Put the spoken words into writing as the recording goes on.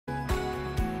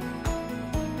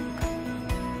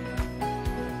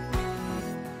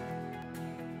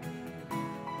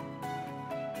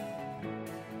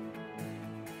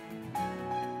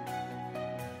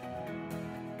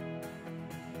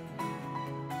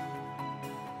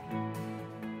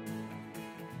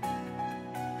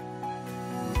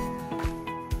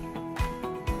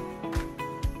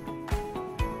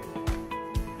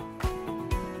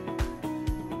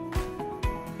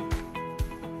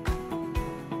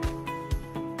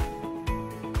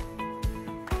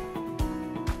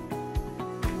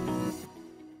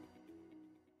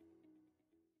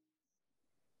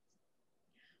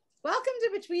Welcome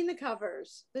to Between the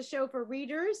Covers, the show for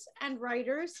readers and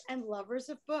writers and lovers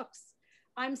of books.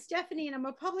 I'm Stephanie, and I'm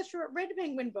a publisher at Red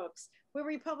Penguin Books, where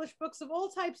we publish books of all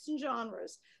types and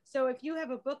genres. So if you have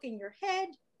a book in your head,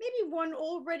 maybe one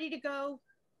all ready to go,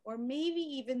 or maybe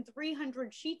even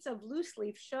 300 sheets of loose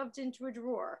leaf shoved into a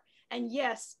drawer. And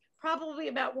yes, probably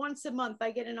about once a month,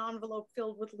 I get an envelope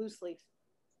filled with loose leaf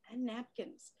and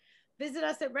napkins. Visit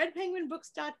us at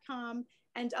redpenguinbooks.com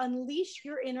and unleash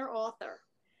your inner author.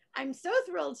 I'm so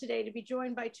thrilled today to be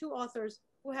joined by two authors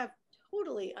who have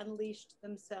totally unleashed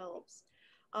themselves.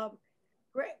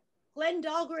 Glen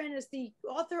Dahlgren is the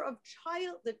author of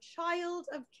The Child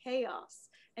of Chaos.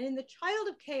 And in The Child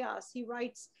of Chaos, he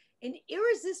writes, an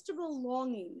irresistible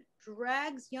longing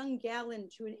drags young Galen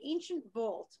to an ancient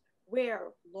vault where,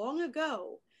 long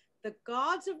ago, the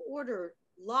gods of order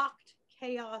locked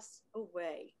chaos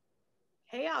away.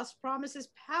 Chaos promises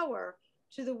power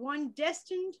to the one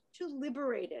destined to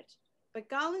liberate it, but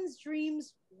Galen's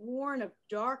dreams warn of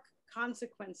dark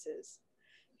consequences.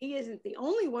 He isn't the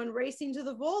only one racing to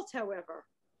the vault, however.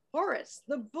 Horace,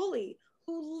 the bully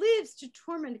who lives to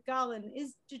torment Galen,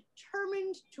 is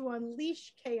determined to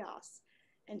unleash chaos,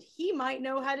 and he might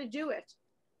know how to do it.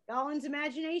 Galen's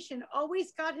imagination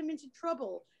always got him into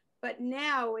trouble, but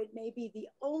now it may be the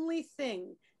only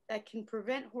thing that can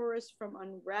prevent Horace from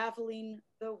unraveling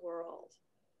the world.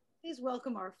 Please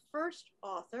welcome our first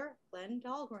author, Glen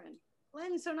Dahlgren.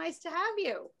 Glen, so nice to have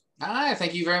you. Hi,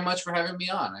 thank you very much for having me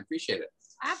on. I appreciate it.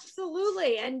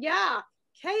 Absolutely. And yeah,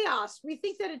 chaos. We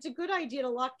think that it's a good idea to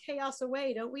lock chaos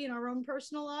away, don't we, in our own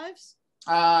personal lives?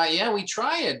 Yeah, we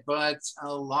try it, but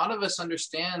a lot of us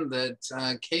understand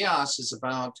that chaos is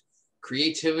about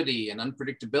creativity and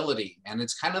unpredictability, and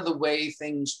it's kind of the way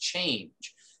things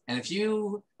change. And if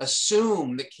you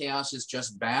assume that chaos is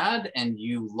just bad and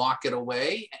you lock it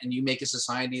away and you make a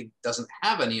society that doesn't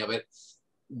have any of it,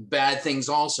 bad things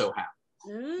also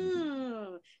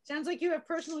happen. Sounds like you have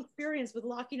personal experience with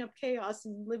locking up chaos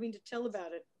and living to tell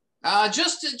about it.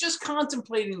 Just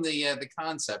contemplating the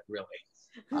concept, really.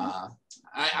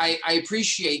 I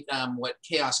appreciate what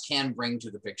chaos can bring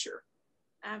to the picture.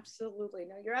 Absolutely.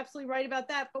 No, you're absolutely right about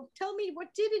that. But tell me, what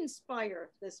did inspire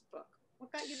this book?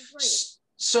 What got you to write it?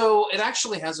 So it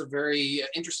actually has a very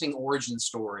interesting origin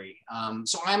story.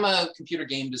 So I'm a computer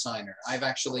game designer. I've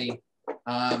actually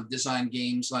designed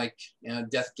games like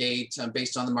Deathgate,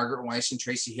 based on the Margaret Weiss and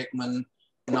Tracy Hickman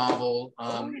novel.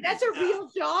 That's a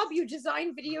real job? You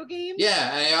design video games?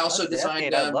 Yeah, I also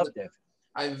designed. I loved it.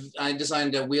 I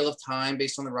designed a Wheel of Time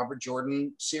based on the Robert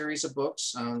Jordan series of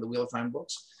books, the Wheel of Time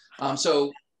books.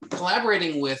 So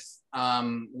collaborating with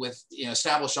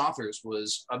established authors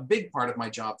was a big part of my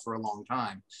job for a long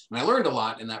time, and I learned a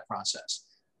lot in that process.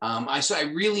 I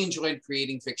really enjoyed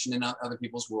creating fiction in other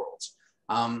people's worlds.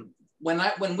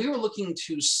 When we were looking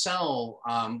to sell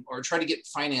or try to get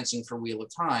financing for Wheel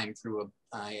of Time through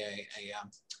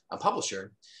a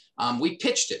publisher, we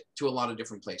pitched it to a lot of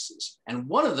different places, and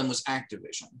one of them was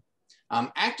Activision.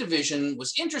 Activision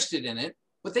was interested in it,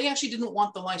 but they actually didn't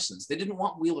want the license. They didn't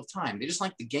want Wheel of Time. They just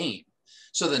liked the game.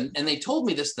 So then, and they told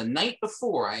me this the night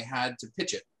before I had to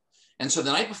pitch it. And so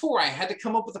the night before I had to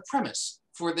come up with a premise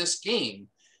for this game.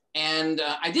 And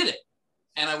I did it.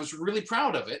 And I was really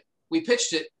proud of it. We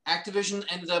pitched it. Activision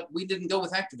we didn't go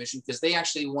with Activision because they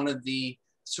actually wanted the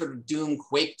sort of Doom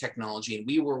Quake technology, and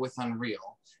we were with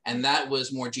Unreal. And that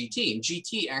was more GT. And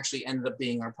GT actually ended up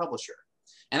being our publisher.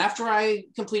 And after I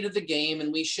completed the game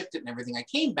and we shipped it and everything, I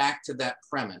came back to that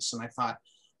premise and I thought,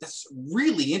 that's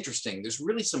really interesting. There's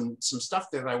really some stuff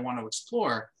that I want to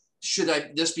explore. Should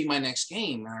this be my next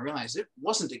game? And I realized it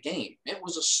wasn't a game. It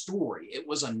was a story. It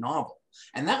was a novel.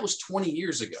 And that was 20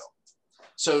 years ago.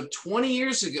 So 20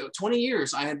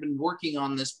 years, I had been working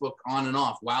on this book on and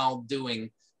off while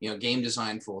doing, game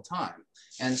design full time.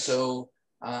 And so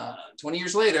 20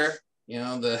 years later,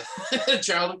 the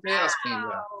Child of Chaos came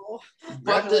out.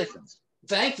 Congratulations.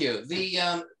 Thank you.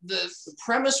 The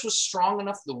premise was strong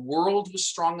enough. The world was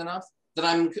strong enough that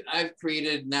I've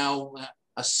created now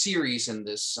a series in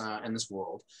this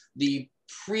world. The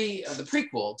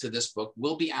prequel to this book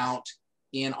will be out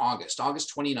in August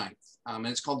 29th, and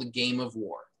it's called The Game of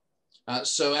War. And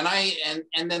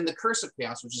then The Curse of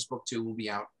Chaos, which is book 2, will be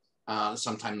out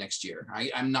sometime next year.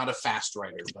 I'm not a fast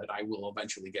writer, but I will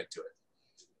eventually get to it.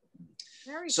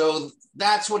 So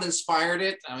that's what inspired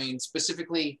it. I mean,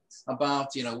 specifically about,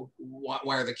 why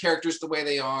are the characters the way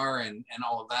they are and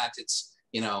all of that. It's,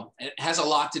 it has a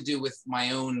lot to do with my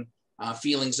own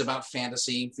feelings about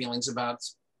fantasy, feelings about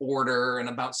order and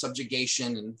about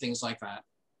subjugation and things like that.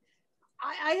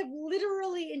 I have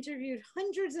literally interviewed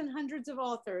hundreds and hundreds of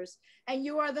authors, and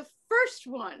you are the first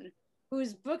one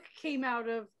whose book came out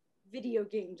of video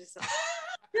game design.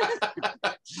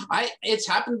 It's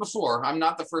happened before. I'm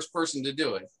not the first person to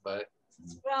do it, but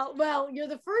Well, you're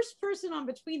the first person on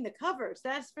Between the Covers,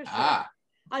 that's for sure.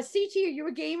 CT, are you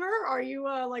a gamer? Are you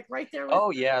like right there with?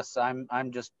 Oh yes, I'm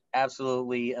just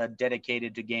absolutely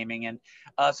dedicated to gaming, and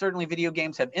certainly video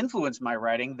games have influenced my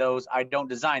writing. Those I don't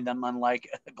design them, unlike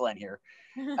Glenn here.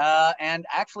 And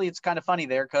actually, it's kind of funny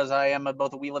there because I am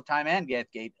both a Wheel of Time and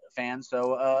Get Gate fan.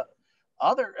 So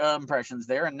other impressions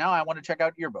there, and now I want to check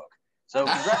out your book. So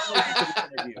congratulations to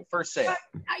the interview. First sale.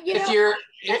 That's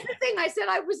the thing. I said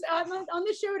I was on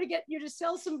the show to get you to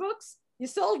sell some books. You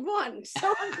sold one,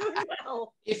 so I'm doing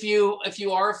well. If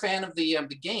you are a fan of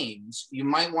the games, you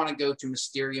might want to go to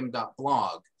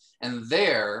mysterium.blog, and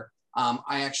there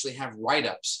I actually have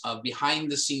write-ups of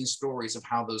behind-the-scenes stories of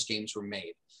how those games were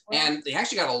made. Wow. And they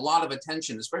actually got a lot of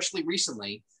attention, especially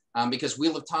recently, because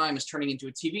Wheel of Time is turning into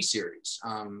a TV series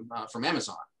from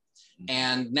Amazon.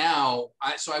 And now,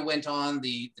 I went on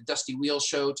the Dusty Wheel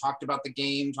show, talked about the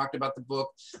game, talked about the book,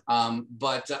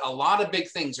 but a lot of big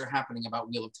things are happening about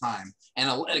Wheel of Time. And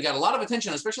it got a lot of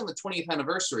attention, especially on the 20th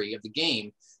anniversary of the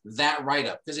game, that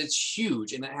write-up, because it's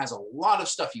huge and it has a lot of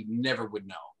stuff you never would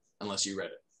know unless you read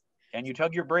it. And you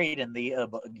tug your braid in the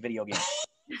video game.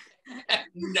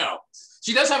 No.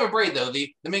 She does have a braid, though.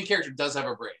 The main character does have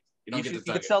a braid. You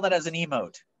could sell that as an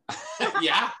emote.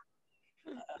 Yeah.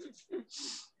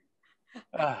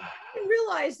 I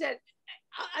realize that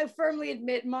I firmly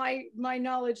admit my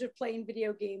knowledge of playing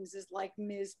video games is like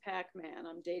Ms. Pac-Man.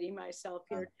 I'm dating myself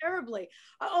here terribly.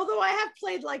 Although I have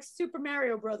played like Super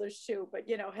Mario Brothers too, but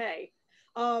hey.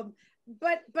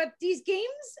 But these games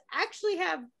actually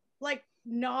have like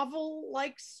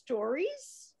novel-like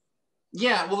stories.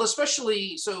 Yeah, well,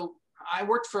 especially, so I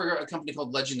worked for a company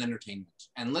called Legend Entertainment,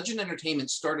 and Legend Entertainment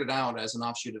started out as an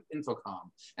offshoot of Infocom,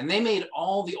 and they made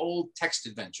all the old text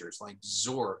adventures like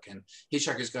Zork and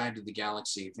Hitchhiker's Guide to the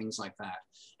Galaxy, things like that.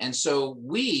 And so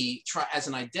we, as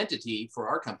an identity for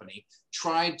our company,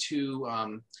 tried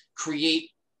to create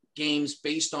games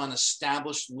based on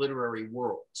established literary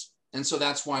worlds. And so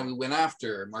that's why we went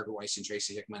after Margaret Weiss and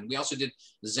Tracy Hickman. We also did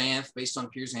Xanth based on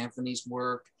Piers Anthony's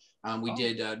work. We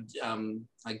did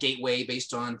a Gateway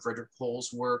based on Frederick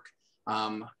Pohl's work.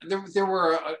 There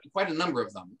were quite a number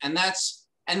of them, and that's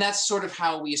sort of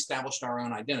how we established our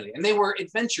own identity. And they were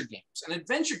adventure games, and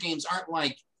adventure games aren't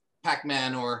like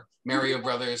Pac-Man or Mario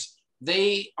Brothers.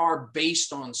 They are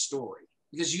based on story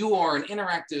because you are an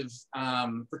interactive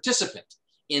participant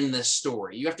in this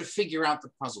story. You have to figure out the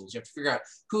puzzles. You have to figure out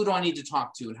who do I need to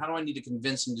talk to and how do I need to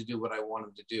convince him to do what I want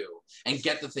him to do and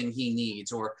get the thing he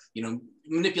needs, or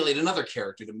manipulate another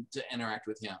character to interact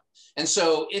with him. And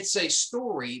so it's a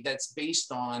story that's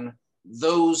based on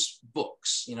those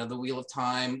books. The Wheel of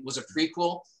Time was a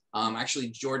prequel. Actually,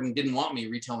 Jordan didn't want me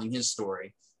retelling his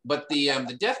story, but the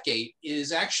Death Gate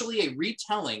is actually a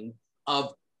retelling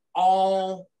of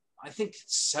all, I think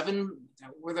 7,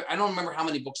 I don't remember how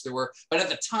many books there were, but at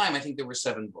the time, I think there were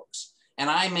 7 books. And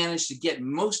I managed to get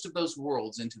most of those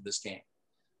worlds into this game.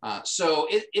 So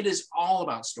it is all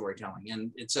about storytelling.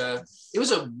 And it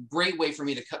was a great way for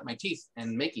me to cut my teeth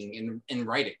in making, in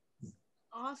writing.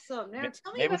 Awesome. Now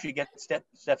tell me maybe we should get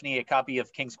Stephanie a copy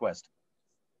of King's Quest.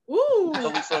 Ooh. So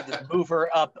we sort of just move her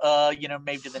up,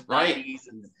 maybe to the 90s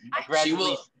and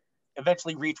gradually,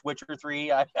 eventually reach Witcher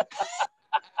 3.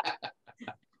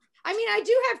 I mean, I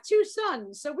do have 2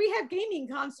 sons, so we have gaming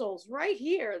consoles right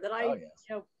here that I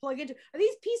plug into. Are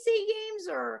these PC games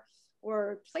or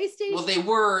PlayStation? Well, they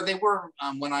were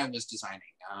when I was designing,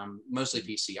 mostly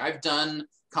PC. I've done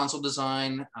console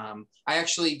design. I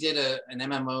actually did an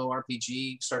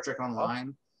MMORPG, Star Trek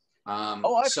Online. I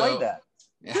played that.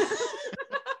 Yeah.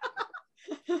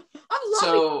 I'm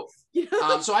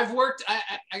loving so I've worked.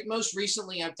 I most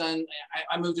recently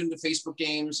I moved into Facebook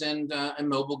games and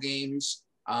mobile games.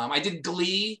 I did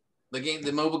Glee,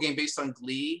 the mobile game based on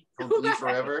Glee, called Glee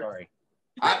Forever. Sorry.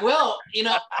 I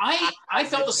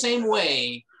felt the same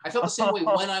way. I felt the same way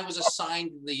when I was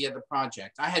assigned the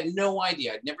project. I had no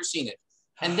idea. I'd never seen it.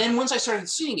 And then once I started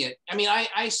seeing it, I mean, I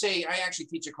actually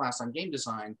teach a class on game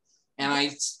design. And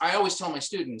I always tell my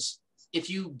students, if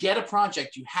you get a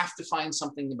project, you have to find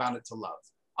something about it to love.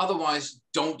 Otherwise,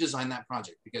 don't design that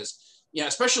project because,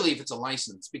 especially if it's a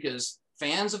license, because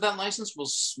fans of that license will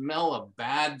smell a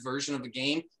bad version of the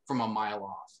game from a mile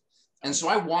off. And so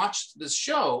I watched this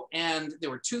show, and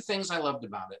there were 2 things I loved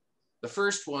about it. The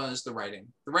first was the writing.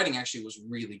 The writing actually was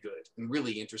really good and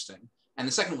really interesting. And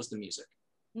the second was the music.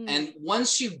 And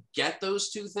once you get those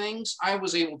 2 things, I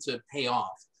was able to pay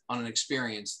off on an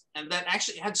experience, and that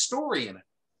actually had story in it.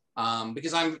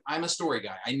 Because I'm a story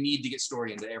guy. I need to get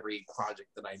story into every project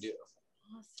that I do.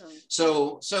 Awesome.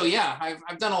 So yeah,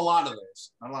 I've done a lot of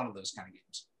those kind of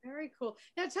games. Very cool.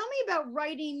 Now tell me about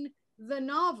writing the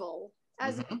novel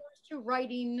as opposed to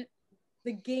writing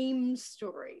the game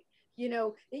story. You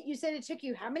know, you said it took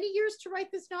you how many years to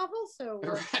write this novel? So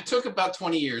it took about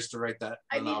 20 years to write that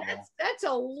novel. That's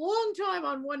a long time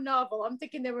on one novel. I'm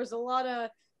thinking there was a lot of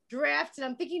drafts, and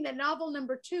I'm thinking that novel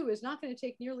number 2 is not going to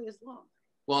take nearly as long.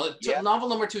 Well, novel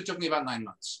number 2 took me about 9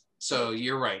 months. So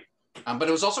you're right. But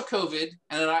it was also COVID,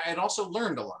 and I had also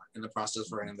learned a lot in the process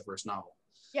of writing the first novel.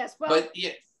 Yes, well, but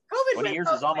yeah, COVID 20 years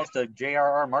is almost a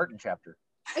J.R.R. Martin chapter.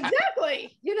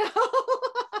 Exactly, you know.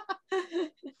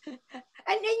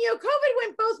 and you know, COVID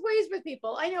went both ways with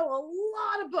people. I know a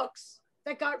lot of books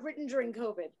that got written during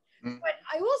COVID, but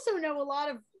I also know a lot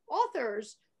of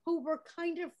authors who were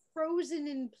kind of frozen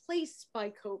in place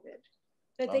by COVID,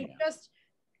 that they just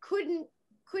couldn't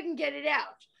get it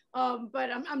out. But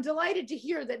I'm delighted to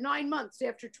hear that 9 months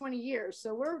after 20 years.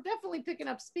 So we're definitely picking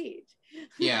up speed.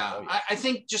 Yeah, I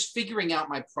think just figuring out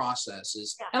my process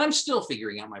is, and I'm still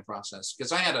figuring out my process,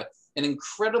 because I had an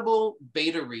incredible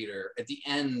beta reader at the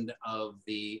end of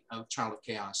Child of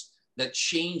Chaos that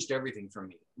changed everything for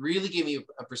me. Really gave me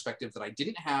a perspective that I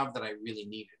didn't have, that I really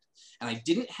needed. And I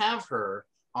didn't have her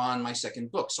on my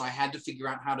second book. So I had to figure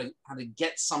out how to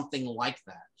get something like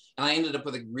that. And I ended up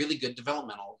with a really good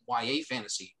developmental YA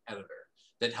fantasy editor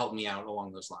that helped me out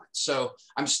along those lines. So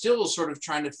I'm still sort of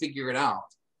trying to figure it out.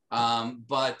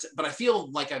 But I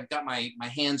feel like I've got my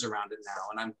hands around it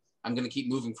now, and I'm going to keep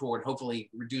moving forward, hopefully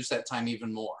reduce that time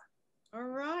even more. All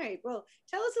right. Well,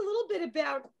 tell us a little bit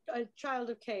about Child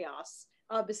of Chaos,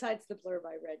 besides the blurb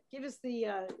I read. Give us the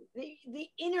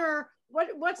inner,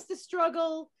 what's the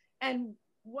struggle, and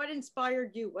what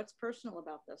inspired you? What's personal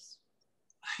about this?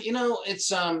 You know,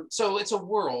 so it's a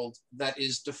world that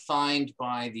is defined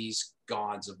by these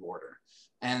gods of order,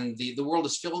 and the world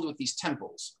is filled with these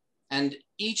temples, and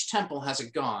each temple has a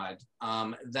god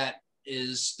that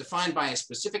is defined by a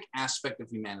specific aspect of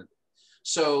humanity.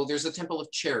 So there's the temple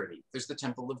of charity, there's the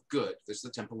temple of good, there's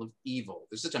the temple of evil,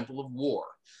 there's the temple of war,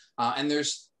 and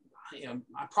there's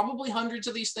probably hundreds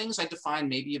of these things. I define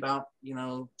maybe about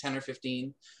 10 or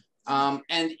 15, and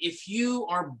if you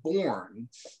are born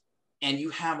and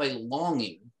you have a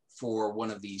longing for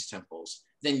one of these temples,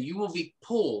 then you will be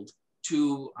pulled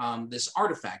to this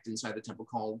artifact inside the temple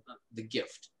called the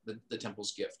gift, the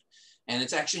temple's gift. And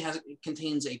it actually it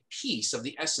contains a piece of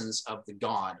the essence of the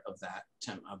god of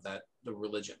the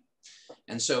religion.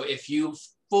 And so if you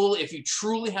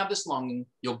truly have this longing,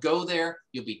 you'll go there,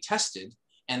 you'll be tested,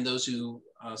 and those who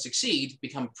succeed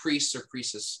become priests or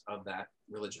priestess of that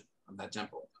religion, of that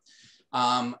temple.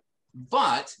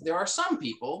 But there are some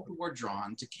people who are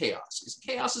drawn to chaos, because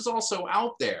chaos is also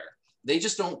out there. They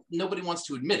just nobody wants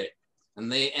to admit it.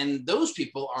 And those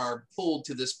people are pulled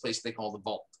to this place they call the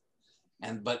vault.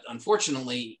 But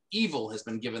unfortunately, evil has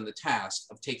been given the task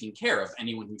of taking care of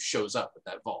anyone who shows up at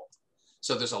that vault.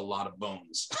 So there's a lot of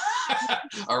bones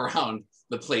around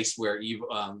the place where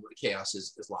chaos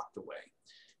is locked away.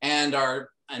 And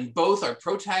both our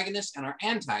protagonist and our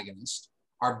antagonist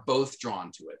are both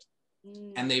drawn to it.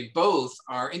 And they both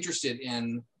are interested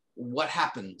in what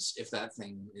happens if that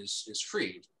thing is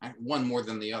freed. One more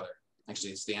than the other.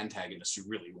 Actually, it's the antagonist who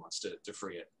really wants to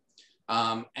free it.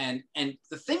 And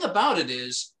the thing about it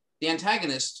is, the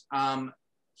antagonist,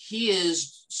 he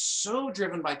is so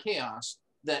driven by chaos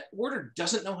that order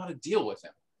doesn't know how to deal with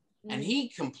him. And he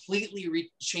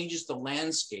completely changes the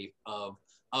landscape of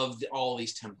all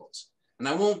these temples. And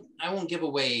I won't give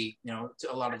away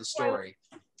a lot of the story.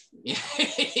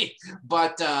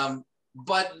 But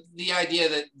the idea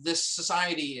that this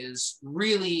society is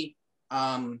really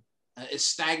is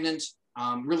stagnant,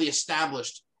 really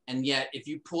established, and yet if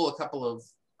you pull a couple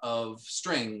of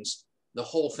strings, the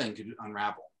whole thing could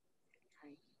unravel.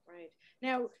 Right.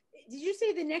 Now, did you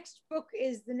say the next book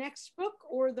is the next book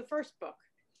or the first book?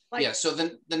 Yeah. So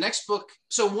the next book.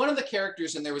 So one of the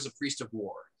characters in there was a priest of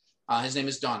war. His name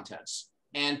is Dantes,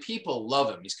 and people love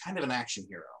him. He's kind of an action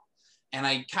hero. And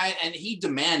he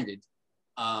demanded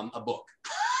a book.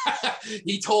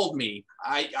 He told me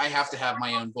I have to have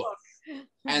my own book.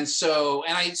 And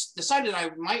I decided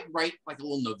I might write like a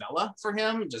little novella for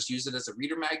him, just use it as a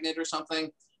reader magnet or something.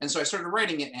 And so I started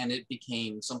writing it, and it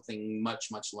became something much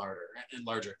larger.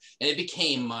 And it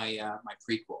became my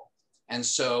prequel. And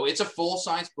so it's a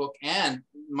full-size book, and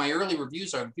my early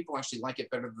reviews are people actually like it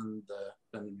better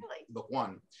than book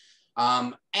one.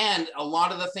 And a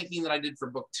lot of the thinking that I did for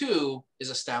book 2 is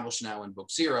established now in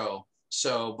book 0.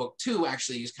 So book 2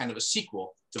 actually is kind of a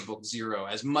sequel to book 0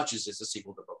 as much as it's a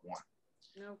sequel to book 1.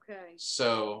 Okay.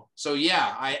 So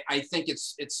yeah, I think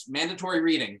it's mandatory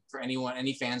reading for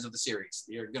any fans of the series.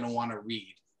 You're going to want to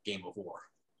read Game of War.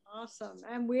 Awesome.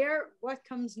 And what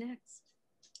comes next?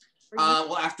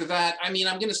 Well, after that, I mean,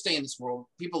 I'm going to stay in this world.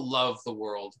 People love the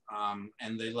world,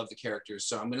 and they love the characters.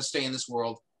 So I'm going to stay in this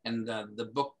world. And the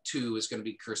book 2 is going to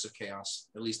be Curse of Chaos.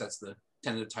 At least that's the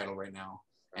tentative title right now.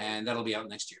 Right. And that'll be out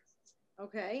next year.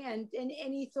 Okay. And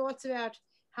any thoughts about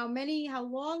how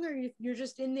long are you're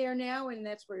just in there now and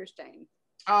that's where you're staying?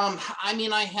 I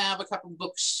mean, I have a couple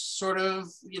books sort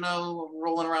of,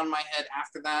 rolling around my head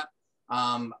after that.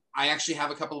 I actually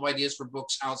have a couple of ideas for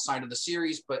books outside of the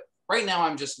series, but right now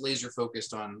I'm just laser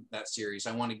focused on that series.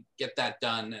 I want to get that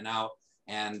done and out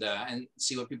and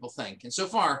see what people think. And so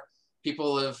far,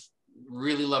 people have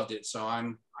really loved it. So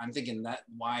I'm thinking that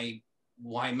why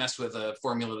mess with a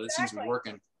formula that seems to be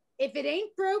working? If it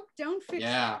ain't broke, don't fix it.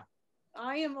 Yeah.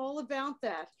 I am all about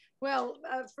that. Well,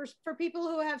 for people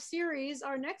who have series,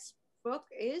 our next book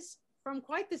is from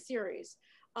quite the series.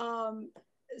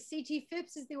 C.T.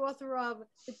 Phipps is the author of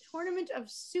The Tournament of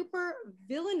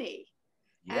Supervillainy.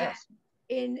 Yes.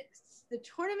 In The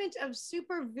Tournament of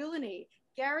Supervillainy,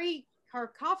 Gary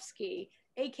Karkovsky,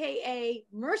 aka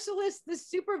Merciless the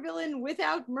Supervillain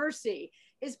Without Mercy,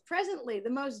 is presently the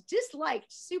most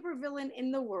disliked supervillain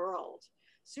in the world.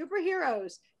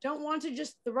 Superheroes don't want to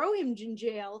just throw him in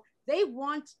jail. They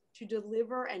want to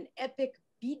deliver an epic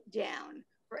beatdown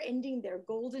for ending their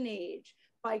golden age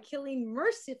by killing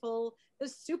Merciful, the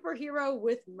superhero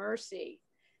with mercy.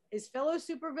 His fellow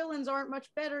supervillains aren't much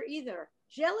better either,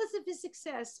 jealous of his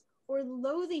success or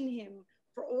loathing him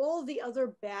for all the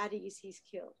other baddies he's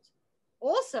killed.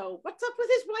 Also, what's up with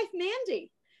his wife,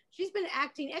 Mandy? She's been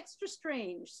acting extra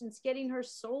strange since getting her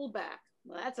soul back.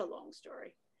 Well, that's a long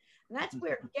story. And that's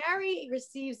where Gary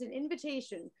receives an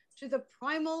invitation to the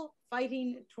Primal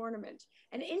Fighting Tournament,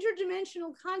 an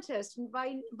interdimensional contest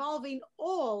involving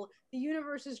all the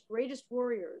universe's greatest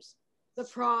warriors. The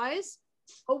prize?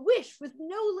 A wish with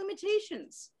no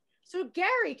limitations. So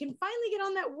Gary can finally get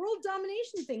on that world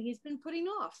domination thing he's been putting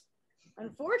off.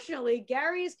 Unfortunately,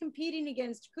 Gary is competing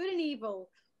against good and evil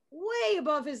way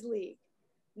above his league.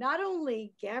 Not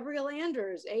only Gabrielle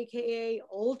Anders, aka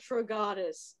Ultra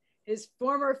Goddess, his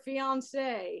former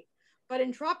fiancée, but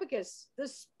Entropicus, the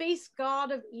space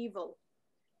god of evil.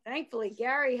 Thankfully,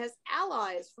 Gary has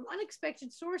allies from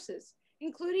unexpected sources,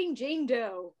 including Jane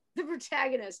Doe, the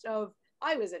protagonist of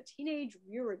I Was a Teenage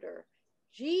Weirder,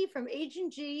 G from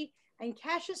Agent G, and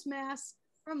Cassius Mass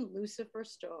from Lucifer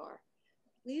Star.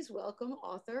 Please welcome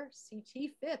author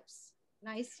C.T. Phipps.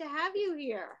 Nice to have you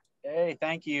here. Hey,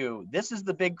 thank you. This is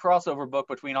the big crossover book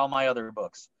between all my other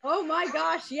books. Oh my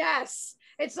gosh, yes.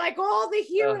 It's like all the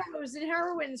heroes and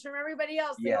heroines from everybody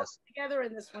else. They all together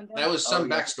in this one. That was some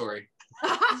backstory.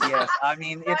 Yes, I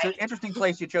mean, it's an interesting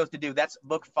place you chose to do. That's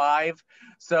book 5.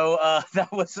 So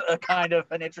that was a kind of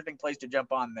an interesting place to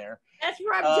jump on there. That's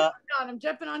where I'm jumping on. I'm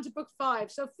jumping on to book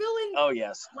 5. So fill in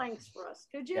blanks for us,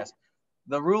 could you? Yes.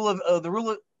 The Rules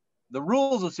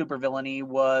of Supervillainy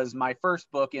was my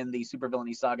first book in the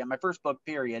Supervillainy saga, my first book,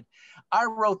 period. I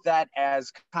wrote that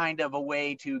as kind of a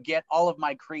way to get all of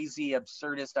my crazy,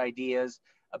 absurdist ideas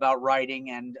about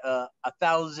writing and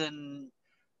 1,000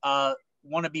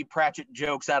 wannabe Pratchett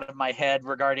jokes out of my head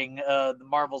regarding the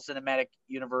Marvel Cinematic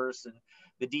Universe and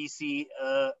the DC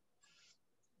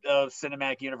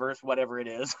Cinematic Universe, whatever it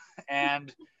is,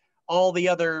 and all the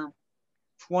other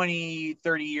 20,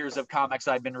 30 years of comics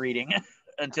I've been reading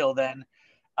until then,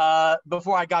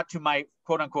 before I got to my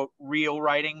quote-unquote real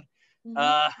writing.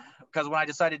 Because when I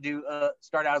decided to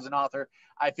start out as an author,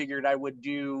 I figured I would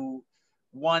do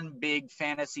one big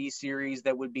fantasy series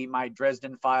that would be my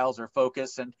Dresden Files or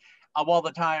Focus. And while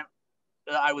the time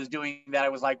I was doing that, I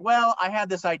was like, well, I had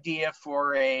this idea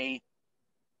for a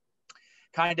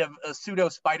kind of a pseudo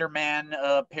Spider-Man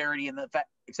parody, in the fact,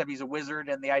 except he's a wizard,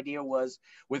 and the idea was,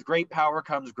 with great power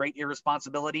comes great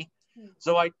irresponsibility.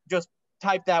 So I just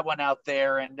typed that one out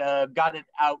there and got it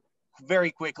out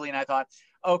very quickly, and I thought,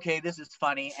 okay, this is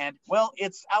funny, and well,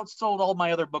 it's outsold all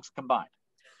my other books combined.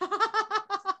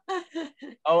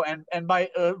 Oh, and by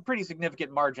a pretty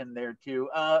significant margin there too.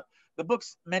 The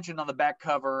books mentioned on the back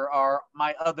cover are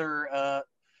my other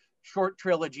short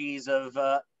trilogies of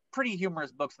pretty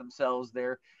humorous books themselves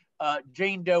there.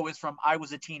 Jane Doe is from I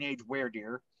Was a Teenage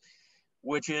Weirdeer,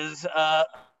 which is a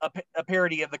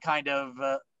parody of the kind of,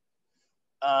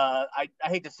 I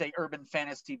hate to say urban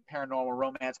fantasy, paranormal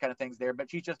romance kind of things there,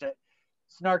 but she's just a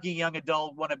snarky young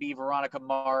adult wannabe Veronica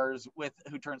Mars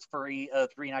who turns furry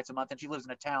 3 nights a month, and she lives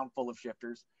in a town full of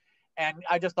shifters. And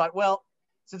I just thought, well,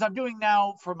 since I'm doing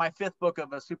now for my 5th book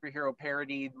of a superhero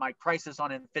parody, my Crisis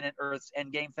on Infinite Earths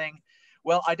Endgame thing,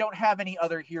 well, I don't have any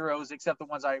other heroes except the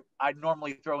ones I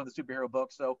normally throw in the superhero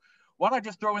book. So why don't I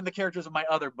just throw in the characters of my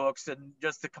other books and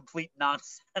just a complete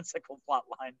nonsensical plot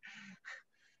line?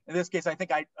 In this case, I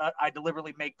think I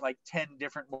deliberately make like 10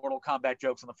 different Mortal Kombat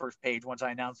jokes on the first page once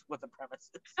I announce what the premise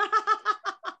is.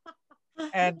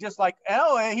 And just like,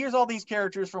 oh, here's all these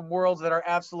characters from worlds that are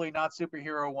absolutely not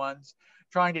superhero ones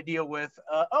trying to deal with,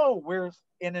 we're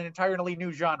in an entirely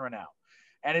new genre now.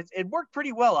 And it worked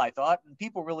pretty well, I thought, and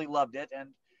people really loved it. And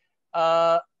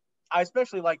I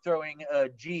especially like throwing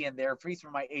G in there, these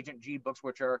from my Agent G books,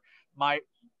 which are my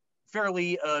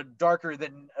fairly darker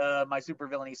than my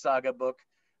Supervillainy Saga book,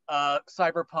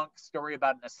 cyberpunk story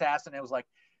about an assassin. It was like,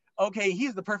 okay,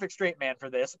 he's the perfect straight man for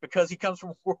this because he comes from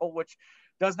a world which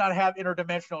does not have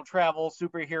interdimensional travel,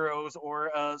 superheroes, or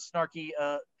snarky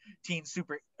teen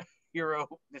superhero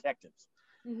detectives.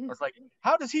 I was like,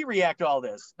 how does he react to all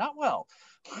this? Not well.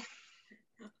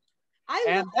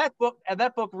 That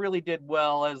book really did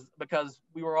well because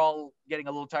we were all getting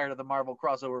a little tired of the Marvel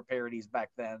crossover parodies back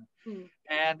then.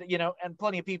 And and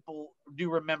plenty of people do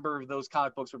remember those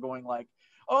comic books were going like,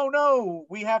 oh no,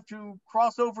 we have to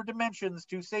cross over dimensions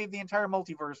to save the entire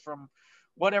multiverse from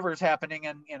whatever's happening.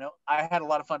 And I had a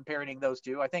lot of fun parodying those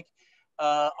too. I think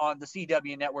on the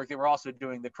CW network they were also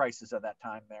doing the Crisis at that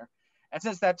time there. And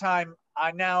since that time,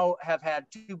 I now have had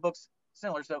 2 books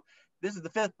similar. So this is the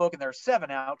 5th book, and there are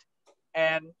 7 out.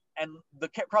 And the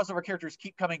crossover characters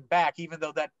keep coming back, even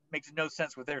though that makes no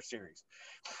sense with their series,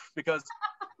 because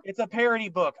it's a parody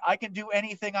book. I can do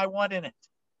anything I want in it.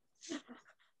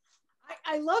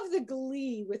 I love the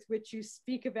glee with which you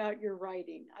speak about your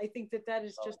writing. I think that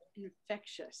is just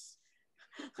infectious.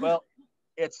 Well,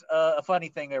 it's a funny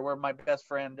thing there where my best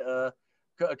friend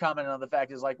commented on the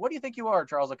fact is like, what do you think you are,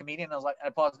 Charles, a comedian? And I was like, I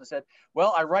paused and said,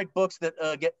 well, I write books that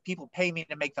get people pay me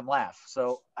to make them laugh.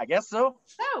 So I guess so.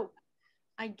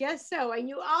 I guess so. And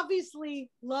you obviously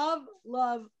love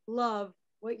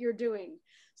what you're doing.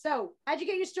 So how'd you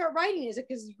get your start writing? Is it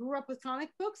because you grew up with comic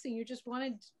books and you just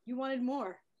wanted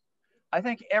more? I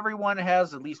think everyone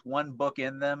has at least one book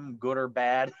in them, good or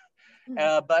bad.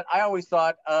 But I always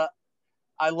thought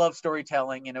I love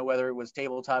storytelling, whether it was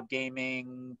tabletop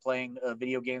gaming, playing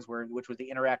video games, which was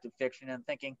the interactive fiction, and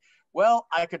thinking, well,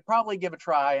 I could probably give a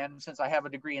try. And since I have a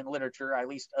degree in literature, I at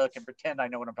least can pretend I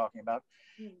know what I'm talking about.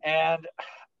 And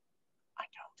I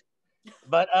don't.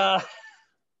 But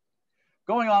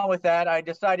going on with that, I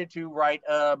decided to write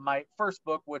my first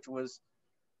book, which was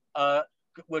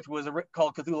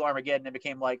called Cthulhu Armageddon. It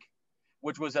became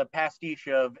which was a pastiche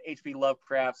of H.P.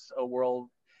 Lovecraft's world,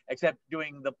 except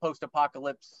doing the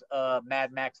post-apocalypse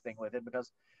Mad Max thing with it,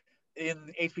 because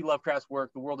in H.P. Lovecraft's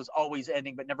work, the world is always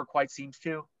ending, but never quite seems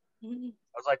to. I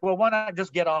was like, well, why not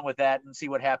just get on with that and see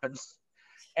what happens?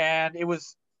 And it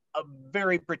was a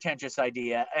very pretentious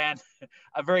idea, and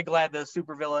I'm very glad the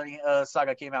Supervillainy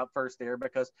saga came out first there,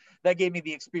 because that gave me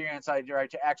the experience I tried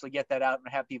to actually get that out and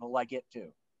have people like it too.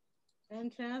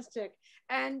 Fantastic.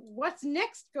 And what's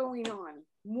next going on?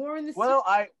 More in the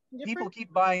people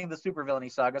keep buying the Supervillainy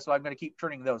saga, so I'm going to keep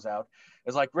turning those out.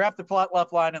 It's like, wrap the plot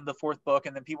line in the 4th book,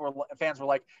 and then fans were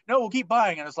like, no, we'll keep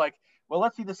buying. And it's like, well,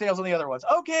 let's see the sales on the other ones.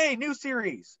 Okay, new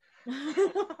series.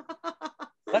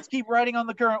 Let's keep writing on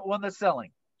the current one that's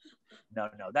selling. No,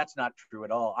 that's not true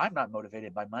at all. I'm not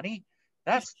motivated by money.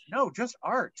 Just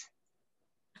art.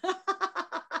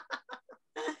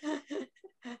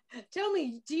 Tell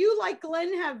me, do you, like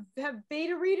Glenn, have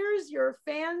beta readers, your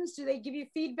fans? Do they give you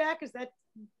feedback? Is that,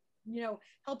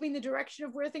 helping the direction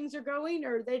of where things are going,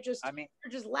 or they're just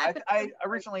laughing? I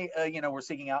originally, were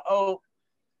seeking out,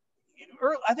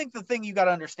 I think the thing you got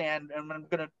to understand, and I'm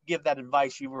going to give that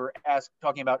advice you were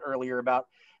talking about earlier about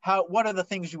what are the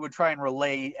things you would try and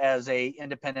relay as a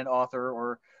independent author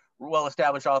or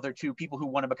well-established author to people who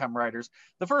want to become writers.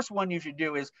 The first one you should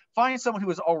do is find someone who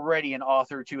is already an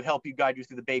author to help you guide you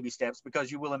through the baby steps,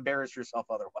 because you will embarrass yourself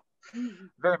otherwise.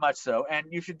 Very much so. And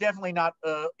you should definitely not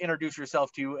introduce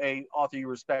yourself to a author you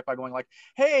respect by going like,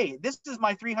 hey, this is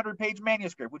my 300-page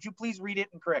manuscript. Would you please read it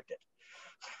and correct it?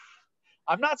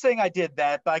 I'm not saying I did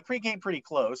that, but I came pretty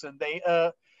close, and they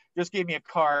just gave me a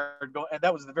card, and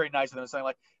that was very nice of them, saying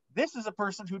like, this is a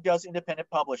person who does independent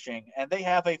publishing, and they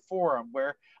have a forum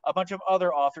where a bunch of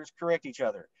other authors correct each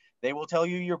other. They will tell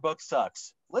you your book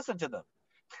sucks. Listen to them.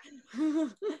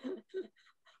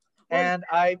 And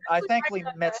I thankfully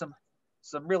met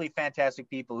some really fantastic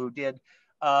people who did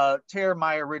tear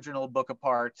my original book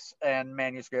apart and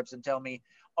manuscripts and tell me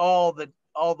all the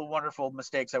wonderful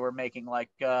mistakes I were making, like,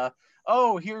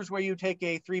 here's where you take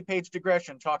a 3-page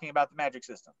digression talking about the magic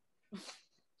system.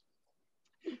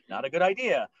 Not a good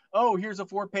idea. Oh, here's a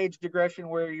 4-page digression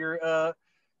where you're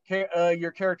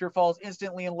your character falls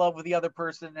instantly in love with the other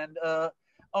person, and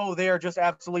oh, they are just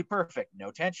absolutely perfect.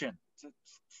 No tension.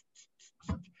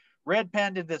 Red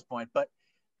penned at this point, but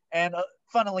and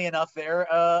funnily enough, there,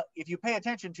 if you pay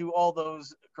attention to all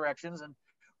those corrections and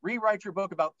rewrite your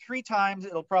book about 3 times,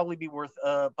 it'll probably be worth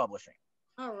publishing.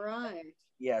 All right.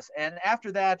 Yes, and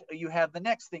after that, you have the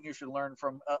next thing you should learn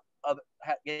from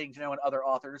getting to know other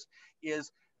authors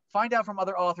is find out from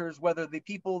other authors whether the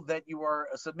people that you are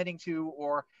submitting to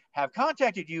or have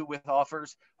contacted you with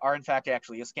offers are in fact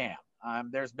actually a scam.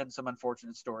 There's been some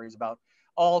unfortunate stories about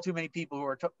all too many people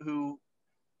who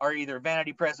are either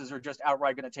vanity presses or just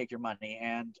outright going to take your money.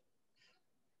 And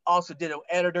also ditto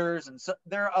editors, and so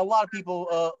there are a lot of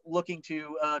people looking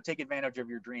to take advantage of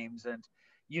your dreams, and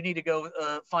you need to go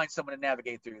find someone to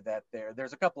navigate through that.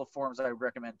 There's a couple of forums I would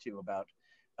recommend too about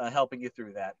helping you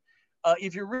through that.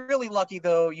 If you're really lucky,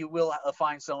 though, you will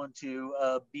find someone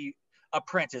to be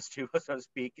apprentice to, so to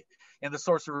speak, in the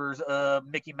sorcerer's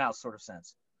Mickey Mouse sort of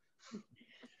sense.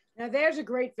 Now there's a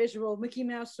great visual, Mickey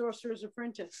Mouse Sorcerer's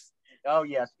Apprentice. Oh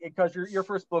yes, because your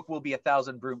first book will be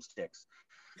 1,000 broomsticks.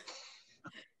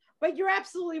 But you're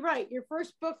absolutely right. Your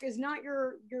first book is not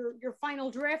your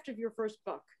final draft of your first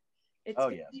book. It's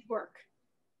deep work.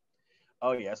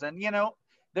 Oh yes, and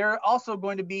there are also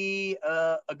going to be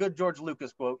a good George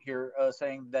Lucas quote here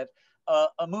saying that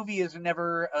a movie is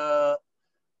never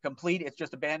complete; it's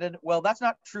just abandoned. Well, that's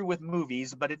not true with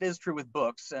movies, but it is true with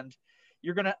books, and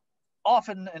you're going to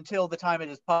often, until the time it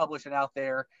is published and out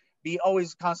there, be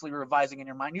always constantly revising in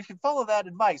your mind. You should follow that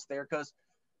advice there, because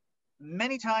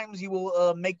many times you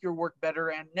will make your work better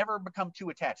and never become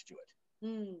too attached to it.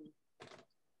 Mm.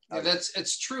 Yeah,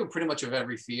 it's true pretty much of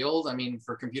every field. I mean,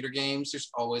 for computer games,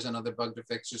 there's always another bug to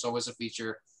fix. There's always a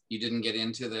feature you didn't get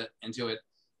into it.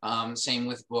 Same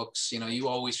with books. You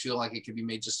always feel like it could be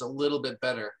made just a little bit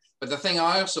better. But the thing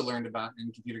I also learned about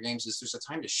in computer games is there's a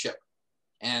time to ship.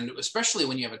 And especially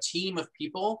when you have a team of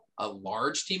people, a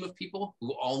large team of people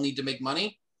who all need to make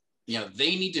money,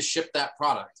 they need to ship that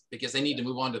product because they need to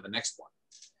move on to the next one.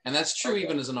 And that's true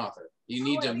even as an author. You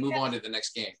need to move on to the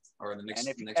next game or the next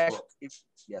book.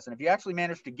 Yes, and if you actually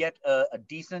manage to get a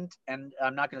decent, and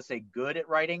I'm not going to say good at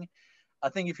writing, a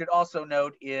thing you should also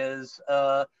note is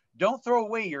don't throw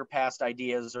away your past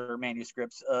ideas or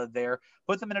manuscripts there.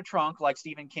 Put them in a trunk like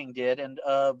Stephen King did, and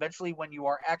eventually when you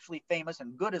are actually famous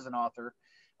and good as an author,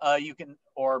 you can,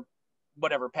 or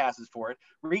whatever passes for it,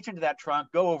 reach into that trunk,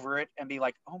 go over it, and be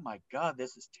like, oh my God,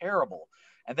 this is terrible.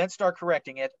 And then start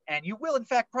correcting it. And you will, in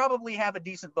fact, probably have a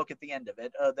decent book at the end of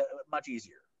it, much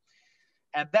easier.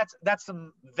 And that's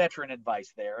some veteran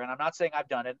advice there. And I'm not saying I've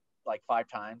done it like 5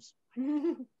 times,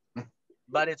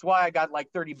 but it's why I got like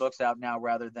 30 books out now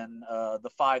rather than the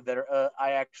 5 that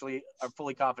I actually am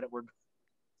fully confident we're.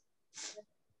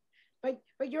 But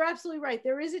you're absolutely right.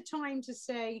 There is a time to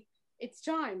say, it's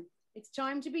time. It's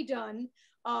time to be done.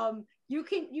 You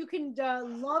can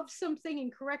love something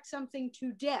and correct something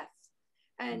to death,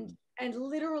 and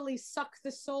literally suck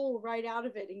the soul right out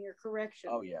of it in your correction.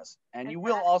 Oh yes, and you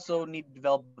will also need to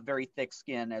develop a very thick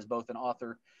skin as both an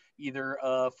author, either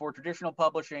for traditional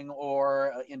publishing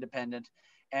or independent.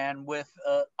 And with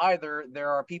either, there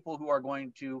are people who are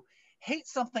going to hate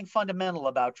something fundamental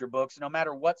about your books, no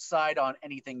matter what side on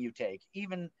anything you take,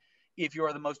 even if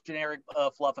you're the most generic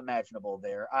fluff imaginable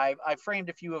there. I framed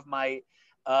a few of my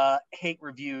hate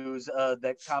reviews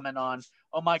that comment on,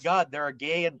 oh my God, there are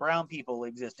gay and brown people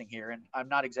existing here, and I'm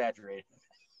not exaggerating.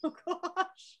 Oh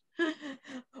gosh.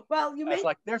 Well, you mean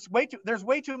like there's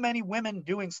way too many women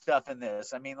doing stuff in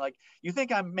this. I mean, like, you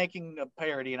think I'm making a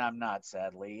parody, and I'm not,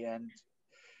 sadly. And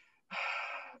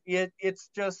it's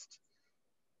just,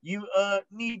 you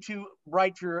need to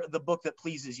write the book that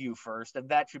pleases you first, and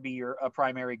that should be your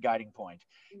primary guiding point.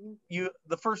 Mm-hmm.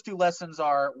 The first 2 lessons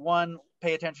are: 1,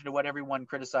 pay attention to what everyone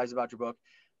criticizes about your book;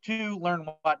 2, learn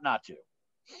what not to.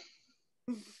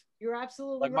 You're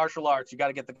absolutely like right. Martial arts, you got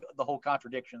to get the whole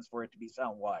contradictions for it to be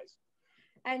sound wise.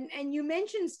 And you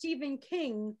mentioned Stephen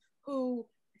King, who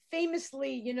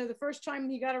famously, the first time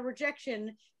he got a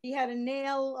rejection, he had a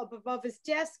nail up above his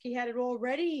desk. He had it all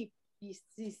ready. He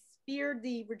speared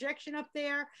the rejection up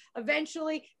there.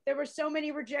 Eventually, there were so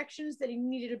many rejections that he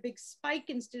needed a big spike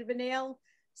instead of a nail.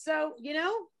 So,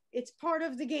 it's part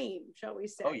of the game, shall we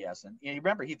say. Oh, yes. And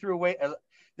remember, he threw away,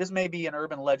 this may be an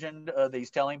urban legend that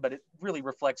he's telling, but it really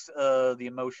reflects the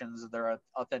emotions that are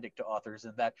authentic to authors,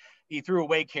 and that he threw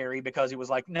away Carrie because he was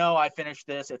like, no, I finished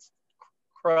this. It's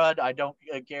crud. I don't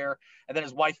care. And then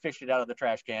his wife fished it out of the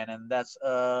trash can, and that's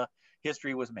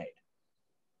history was made.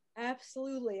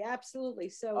 Absolutely.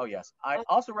 So. Oh, yes. I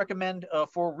also recommend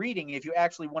for reading, if you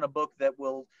actually want a book that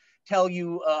will tell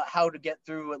you how to get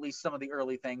through at least some of the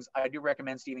early things, I do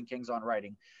recommend Stephen King's On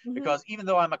Writing, because even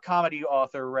though I'm a comedy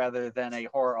author rather than a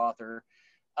horror author,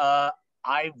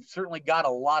 I certainly got a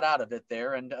lot out of it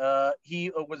there. And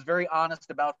he was very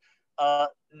honest about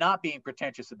not being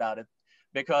pretentious about it,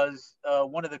 because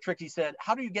one of the tricks, he said,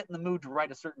 how do you get in the mood to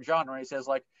write a certain genre? And he says,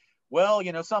 like, well,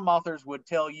 you know, some authors would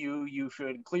tell you you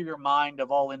should clear your mind of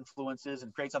all influences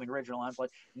and create something original. And I'm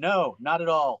like, no, not at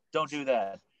all. Don't do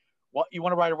that. What, you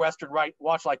want to write a Western,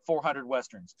 watch like 400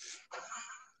 Westerns.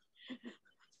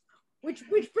 Which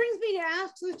brings me to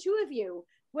ask the two of you,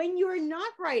 when you're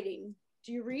not writing,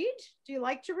 do you read? Do you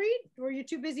like to read? Or are you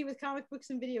too busy with comic books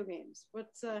and video games?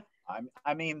 What's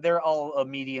I mean, they're all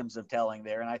mediums of telling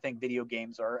there. And I think video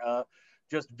games are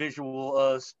just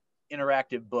visual,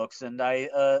 interactive books. And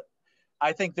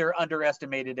I think they're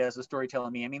underestimated as a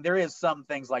storytelling medium. I mean, there is some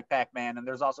things like Pac-Man, and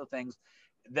there's also things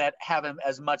that have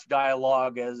as much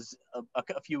dialogue as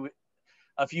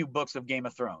a few books of Game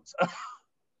of Thrones.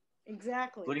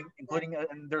 Exactly. Including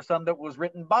and there's some that was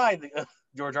written by the,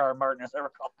 George R. R. Martin, as I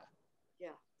recall. Yeah.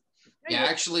 Yeah,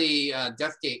 actually,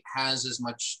 Deathgate has as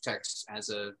much text as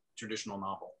a traditional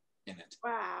novel in it.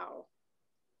 Wow.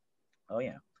 Oh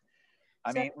yeah.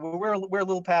 I mean, we're a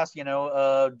little past, you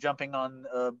know, jumping on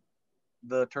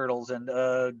the turtles and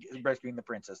rescuing the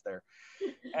princess there,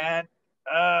 and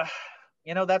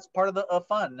you know, that's part of the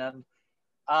fun. And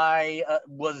I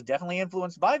was definitely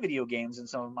influenced by video games in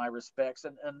some of my respects.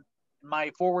 And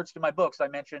my forwards to my books, I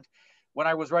mentioned when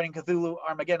I was writing Cthulhu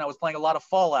Armageddon, I was playing a lot of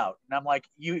Fallout. And I'm like,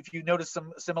 if you notice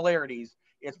some similarities,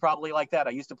 it's probably like that.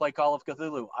 I used to play Call of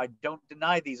Cthulhu. I don't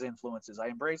deny these influences. I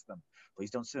embrace them.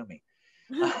 Please don't sue me.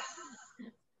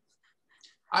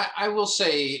 I will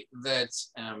say that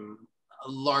a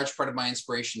large part of my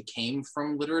inspiration came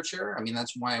from literature. I mean,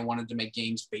 that's why I wanted to make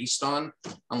games based on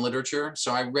literature.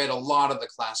 So I read a lot of the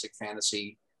classic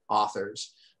fantasy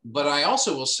authors. But I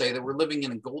also will say that we're living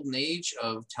in a golden age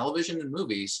of television and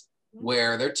movies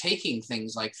where they're taking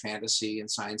things like fantasy and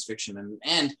science fiction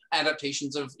and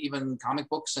adaptations of even comic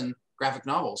books and graphic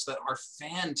novels that are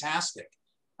fantastic.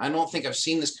 I don't think I've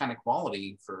seen this kind of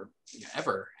quality for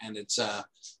ever, and it's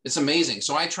amazing.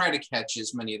 So I try to catch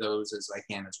as many of those as I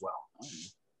can as well.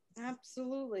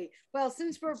 Absolutely. Well,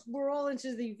 since we're all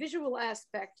into the visual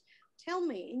aspect, tell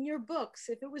me, in your books,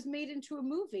 if it was made into a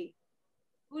movie,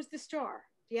 who's the star?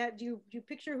 Do you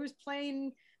picture who's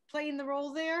playing the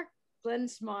role there? Glenn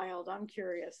smiled. I'm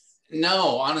curious.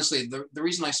 No, honestly, the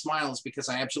reason I smile is because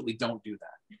I absolutely don't do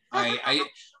that.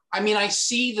 I mean, I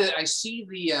see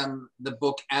the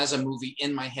book as a movie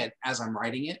in my head as I'm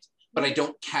writing it, but I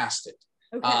don't cast it.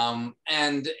 Okay.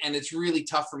 And it's really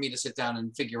tough for me to sit down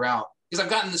and figure out, because I've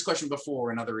gotten this question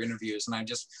before in other interviews, and I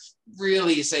just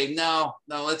really say, no,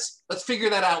 let's figure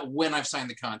that out when I've signed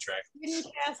the contract. You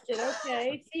didn't cast it,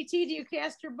 okay. CT, do you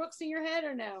cast your books in your head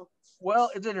or no?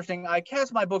 Well, it's interesting. I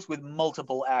cast my books with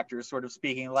multiple actors, sort of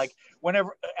speaking, like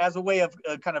whenever, as a way of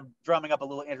kind of drumming up a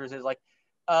little interest, is like,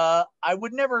 I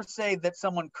would never say that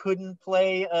someone couldn't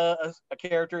play a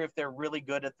character if they're really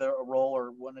good at the role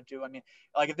or wanted to. I mean,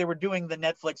 like if they were doing the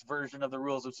Netflix version of the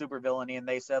Rules of Supervillainy and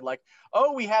they said like,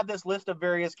 oh, we have this list of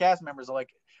various cast members, like,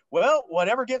 well,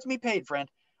 whatever gets me paid, friend.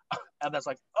 And that's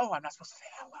like, oh, I'm not supposed to say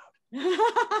that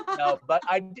out loud. No, but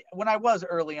when I was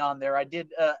early on there, I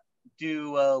did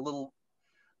do a little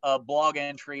blog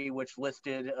entry which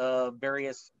listed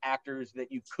various actors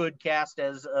that you could cast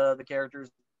as the characters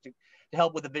to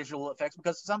help with the visual effects,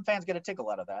 because some fans get a tickle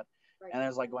out of that. Right. And I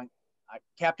was like going,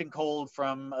 Captain Cold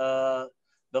from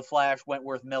The Flash,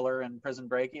 Wentworth Miller, and Prison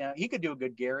Break, you know, he could do a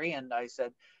good Gary. And I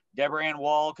said Deborah Ann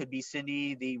Wall could be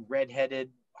Cindy, the redheaded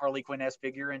Harley Quinn-esque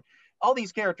figure, and all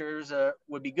these characters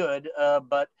would be good.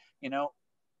 But you know,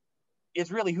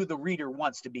 it's really who the reader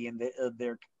wants to be in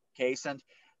their case, and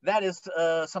that is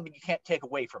something you can't take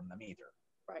away from them either.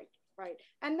 Right. Right.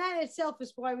 And that itself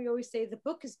is why we always say the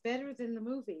book is better than the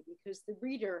movie, because the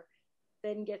reader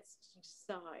then gets to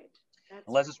decide.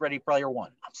 Unless it's Ready Player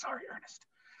One. I'm sorry, Ernest.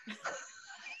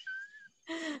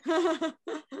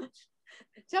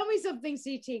 Tell me something,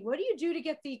 CT. What do you do to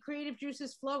get the creative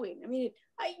juices flowing? I mean,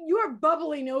 you're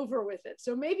bubbling over with it,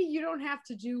 so maybe you don't have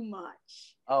to do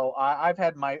much. Oh, I've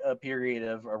had my period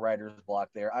of a writer's block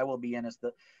there. I will be honest.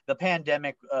 The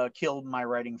pandemic killed my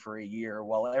writing for a year,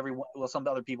 while some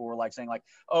other people were like saying like,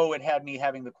 oh, it had me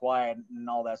having the quiet and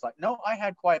all that. It's like, no, I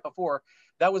had quiet before.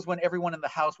 That was when everyone in the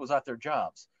house was at their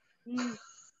jobs.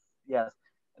 Yes.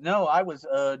 No, I was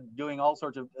doing all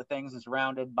sorts of things and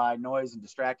surrounded by noise and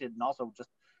distracted, and also just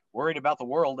worried about the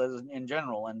world in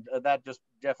general. And that just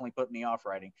definitely put me off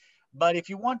writing. But if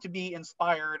you want to be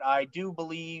inspired, I do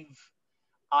believe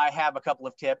I have a couple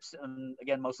of tips, and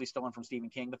again, mostly stolen from Stephen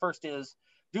King. The first is,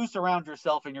 do surround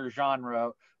yourself in your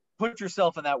genre, put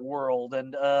yourself in that world,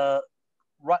 and the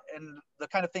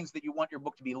kind of things that you want your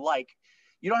book to be like.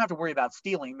 You don't have to worry about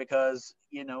stealing, because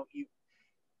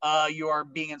you are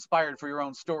being inspired for your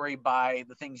own story by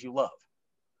the things you love.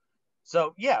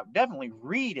 So yeah, definitely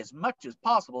read as much as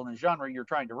possible in the genre you're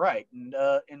trying to write, and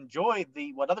enjoy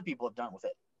what other people have done with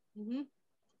it. Mm-hmm.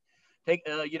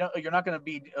 You're not going to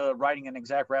be writing an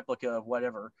exact replica of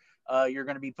whatever. You're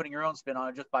going to be putting your own spin on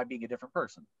it just by being a different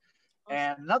person. Awesome.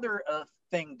 And another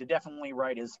thing to definitely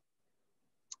write is,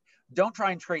 don't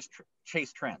try and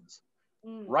chase trends.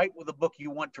 Write with a book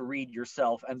you want to read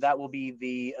yourself, and that will be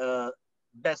the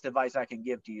best advice I can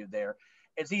give to you there.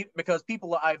 It's because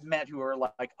people I've met who are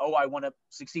like, oh, I want to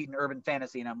succeed in urban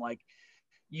fantasy, and I'm like,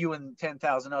 you and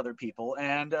 10,000 other people.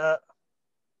 And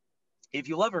if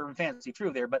you love urban fantasy,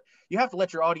 true there, but you have to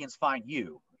let your audience find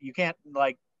you. You can't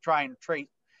like try and trace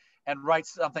and write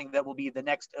something that will be the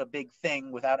next big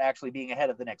thing without actually being ahead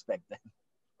of the next big thing.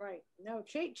 Right. No,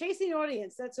 chasing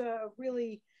audience, that's a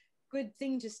really good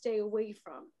thing to stay away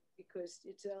from, because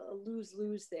it's a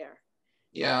lose-lose there.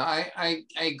 Yeah, I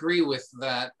agree with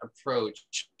that approach.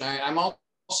 I'm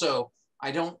also,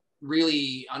 I don't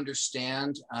really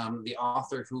understand the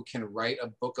author who can write a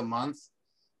book a month.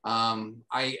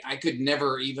 I could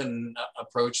never even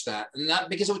approach that, and not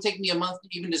because it would take me a month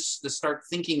even to start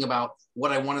thinking about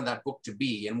what I wanted that book to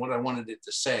be and what I wanted it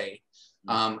to say.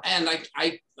 And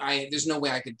I there's no way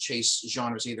I could chase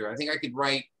genres either. I think I could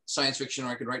write science fiction, or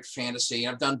I could write fantasy.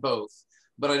 I've done both,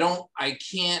 but I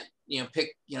can't,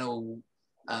 pick,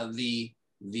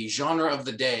 the genre of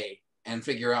the day and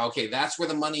figure out, okay, that's where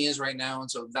the money is right now,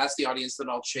 and so that's the audience that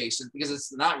I'll chase, because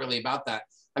it's not really about that.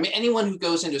 I mean, anyone who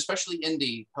goes into, especially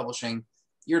indie publishing,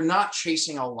 you're not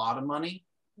chasing a lot of money.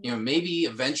 Maybe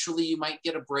eventually you might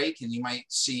get a break and you might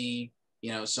see,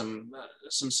 some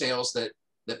sales that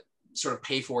sort of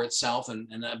pay for itself and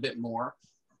a bit more.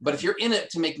 But if you're in it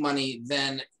to make money,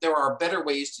 then there are better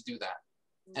ways to do that.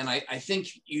 And I think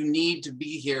you need to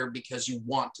be here because you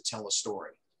want to tell a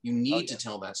story. You need to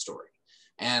tell that story.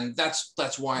 And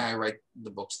that's why I write the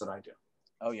books that I do.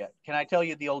 Oh, yeah. Can I tell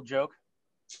you the old joke?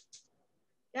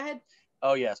 Go ahead.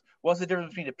 Oh, yes. What's the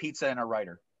difference between a pizza and a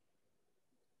writer?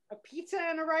 A pizza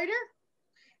and a writer?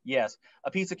 Yes.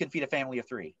 A pizza can feed a family of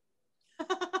 3.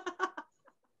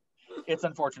 It's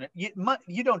unfortunate.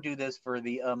 You don't do this for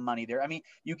the money there. I mean,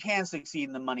 you can succeed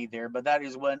in the money there, but that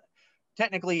is when,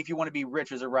 technically, if you want to be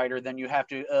rich as a writer, then you have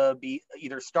to be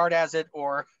either start as it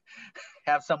or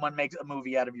have someone make a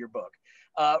movie out of your book.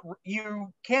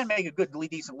 You can make a good,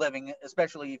 decent living,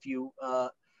 especially if you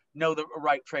know the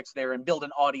right tricks there and build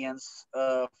an audience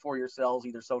for yourselves,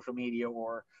 either social media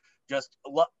or just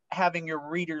having your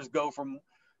readers go from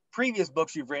previous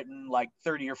books you've written, like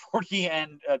 30 or 40,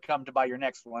 and come to buy your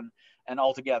next one, and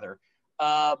all together.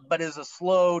 But it's a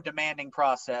slow, demanding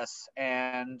process,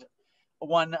 and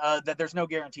one that there's no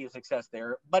guarantee of success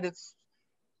there. But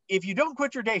if you don't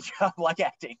quit your day job like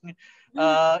acting,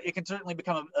 it can certainly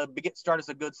become start as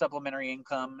a good supplementary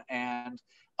income. And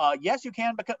yes, you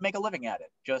can make a living at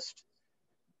it. Just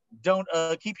don't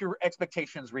keep your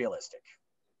expectations realistic.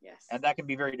 Yes. And that can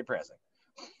be very depressing.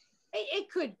 It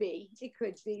could be,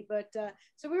 but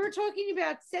so we were talking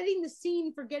about setting the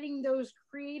scene for getting those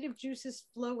creative juices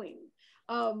flowing.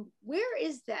 Where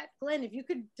is that, Glenn? If you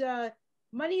could,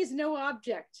 money is no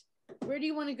object. Where do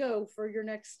you want to go for your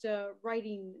next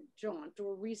writing jaunt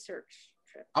or research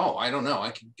trip? Oh, I don't know.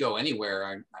 I could go anywhere.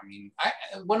 I mean,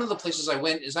 one of the places I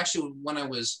went is actually when I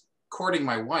was courting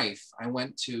my wife. I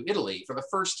went to Italy for the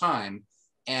first time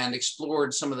and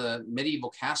explored some of the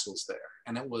medieval castles there.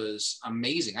 And it was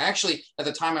amazing. I actually, at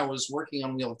the time I was working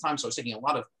on Wheel of Time, so I was taking a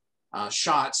lot of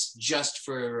shots just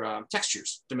for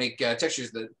textures, to make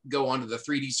textures that go onto the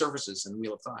 3D surfaces in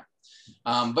Wheel of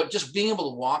Time. But just being able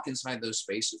to walk inside those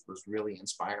spaces was really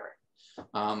inspiring.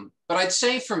 But I'd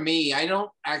say for me, I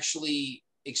don't actually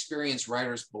experience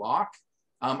writer's block.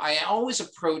 I always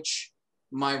approach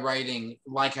my writing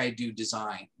like I do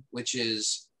design, which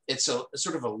is, it's a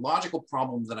sort of a logical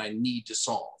problem that I need to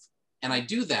solve. And I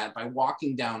do that by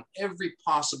walking down every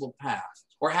possible path,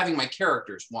 or having my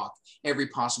characters walk every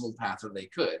possible path that they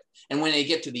could. And when they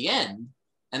get to the end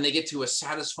and they get to a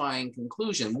satisfying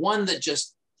conclusion, one that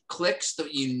just clicks, that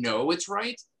it's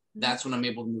right, that's when I'm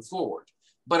able to move forward.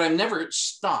 But I'm never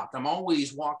stopped. I'm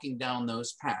always walking down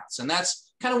those paths. And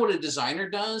that's kind of what a designer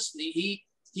does. He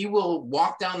will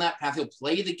walk down that path. He'll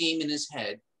play the game in his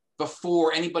head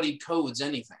before anybody codes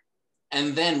anything.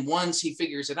 And then once he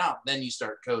figures it out, then you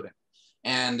start coding.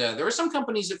 And there were some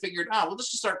companies that figured, we'll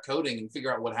just start coding and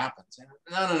figure out what happens.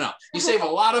 No. You save a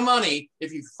lot of money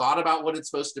if you've thought about what it's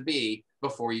supposed to be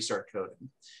before you start coding.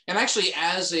 And actually,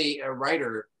 as a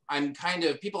writer, I'm kind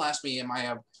of, people ask me, am I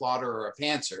a plotter or a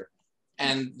pantser?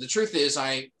 And the truth is,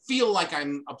 I feel like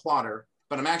I'm a plotter,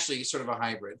 but I'm actually sort of a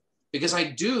hybrid, because I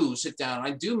do sit down,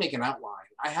 I do make an outline.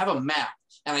 I have a map,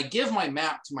 and I give my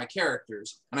map to my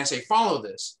characters, and I say, follow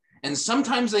this. And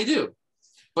sometimes they do,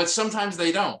 but sometimes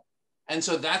they don't. And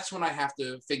so that's when I have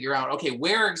to figure out, okay,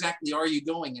 where exactly are you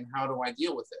going and how do I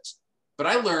deal with this? But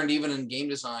I learned even in game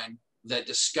design that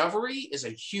discovery is a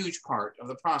huge part of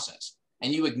the process,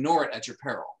 and you ignore it at your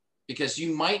peril, because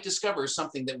you might discover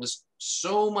something that was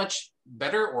so much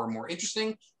better or more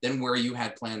interesting than where you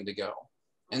had planned to go.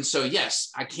 And so,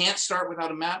 yes, I can't start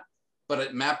without a map, but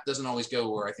a map doesn't always go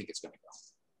where I think it's going to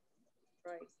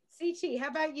go. Right. CT, how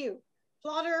about you?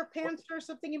 Plotter, pantser,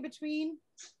 something in between?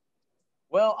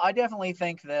 Well, I definitely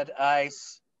think that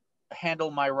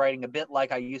handle my writing a bit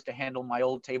like I used to handle my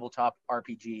old tabletop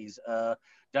RPGs,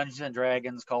 Dungeons and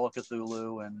Dragons, Call of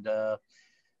Cthulhu, and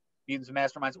Mutants and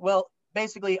Masterminds. Well,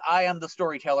 basically, I am the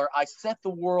storyteller. I set the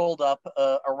world up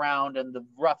around and the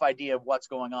rough idea of what's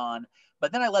going on,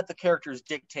 but then I let the characters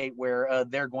dictate where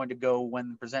they're going to go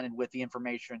when presented with the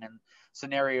information and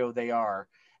scenario they are.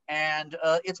 And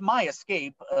it's my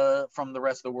escape from the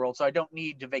rest of the world, so I don't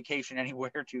need to vacation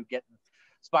anywhere to get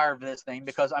inspired for this thing,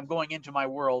 because I'm going into my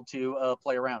world to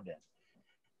play around in.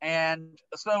 And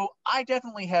so I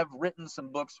definitely have written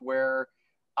some books where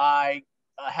I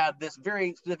have this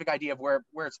very specific idea of where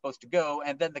it's supposed to go,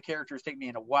 and then the characters take me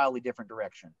in a wildly different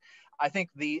direction. I think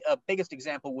the biggest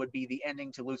example would be the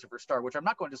ending to Lucifer Star, which I'm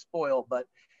not going to spoil, but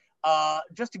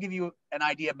just to give you an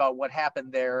idea about what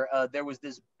happened there, there was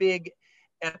this big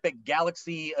epic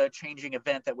galaxy changing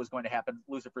event that was going to happen,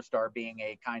 Lucifer Star being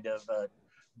a kind of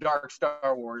dark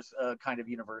Star Wars kind of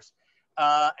universe.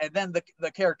 And then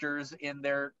the characters, in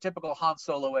their typical Han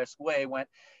Solo-esque way, went,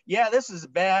 yeah, this is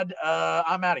bad,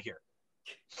 I'm out of here.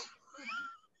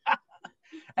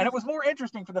 And it was more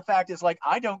interesting for the fact is, like,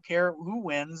 I don't care who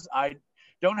wins, I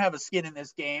don't have a skin in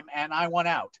this game, and I want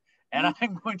out. And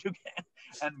I'm going to get,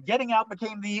 and getting out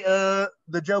became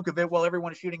the joke of it while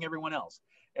everyone is shooting everyone else.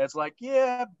 It's like,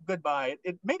 yeah, goodbye.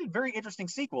 It made a very interesting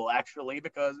sequel, actually,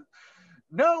 because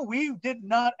no, we did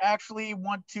not actually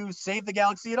want to save the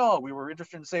galaxy at all. We were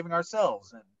interested in saving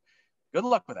ourselves, and good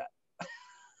luck with that.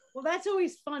 Well, that's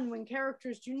always fun when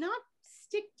characters do not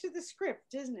stick to the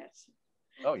script, isn't it?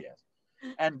 Oh, yes.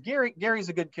 And Gary's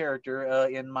a good character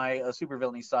in my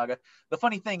Supervillainy saga. The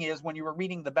funny thing is, when you were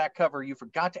reading the back cover, you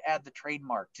forgot to add the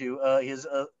trademark to his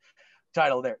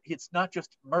title there. It's not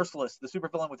just Merciless, the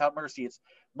supervillain without mercy. It's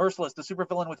Merciless, the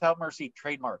supervillain without mercy,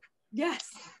 trademark. Yes.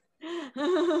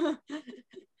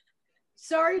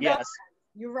 Sorry about that.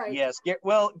 You're right. Yes.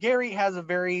 Well, Gary has a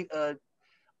very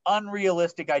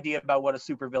unrealistic idea about what a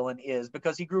supervillain is,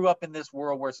 because he grew up in this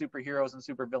world where superheroes and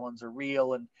supervillains are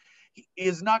real, and he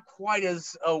is not quite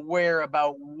as aware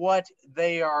about what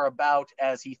they are about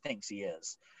as he thinks he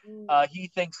is. He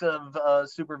thinks of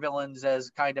supervillains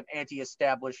as kind of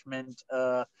anti-establishment,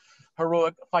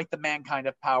 heroic, fight the man kind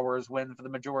of powers, when for the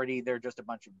majority they're just a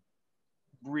bunch of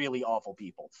really awful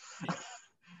people.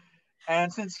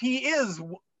 And since he is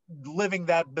living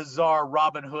that bizarre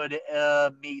Robin Hood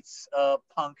meets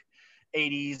punk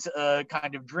 80s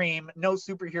kind of dream, no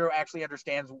superhero actually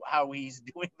understands how he's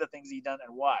doing the things he's done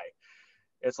and why.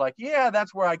 It's like, yeah,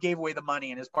 that's where I gave away the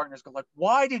money, and his partners go like,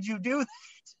 why did you do that?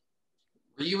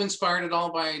 Were you inspired at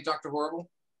all by Dr. Horrible?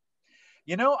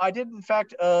 You know, I did. In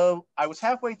fact, I was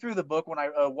halfway through the book when I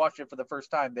watched it for the first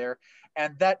time there,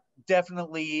 and that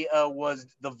definitely was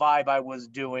the vibe I was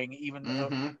doing,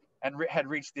 even and had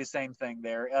reached the same thing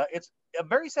there. It's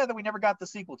very sad that we never got the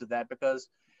sequel to that, because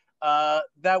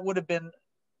that would have been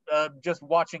just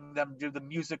watching them do the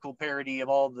musical parody of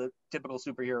all the typical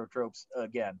superhero tropes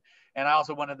again. And I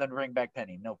also wanted them to bring back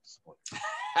Penny. No spoiler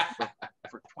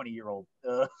for 20-year-old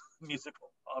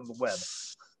musical on the web.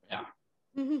 Yeah.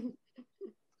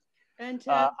 And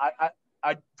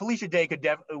Felicia Day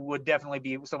would definitely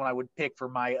be someone I would pick for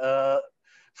my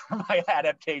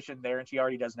adaptation there, and she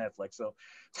already does Netflix. So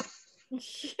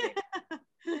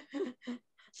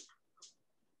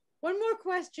one more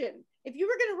question. If you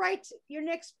were going to write your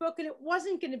next book and it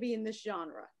wasn't going to be in this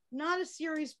genre, not a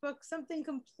series book, something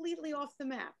completely off the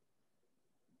map,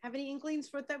 have any inklings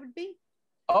for what that would be?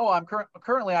 Oh, I'm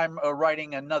currently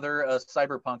writing another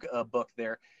cyberpunk book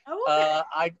there. Oh,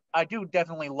 okay. I do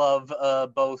definitely love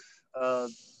both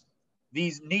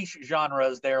these niche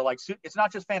genres. They're like, it's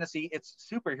not just fantasy, it's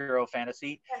superhero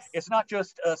fantasy. Yes. It's not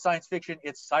just science fiction,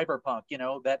 it's cyberpunk, you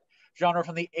know, that genre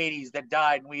from the 80s that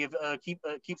died, and we have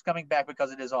keeps coming back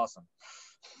because it is awesome.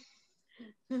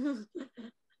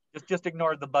 Just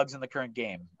ignore the bugs in the current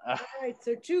game. All right,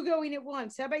 so 2 going at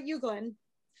once. How about you, Glenn?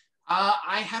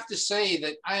 I have to say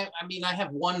that I mean, I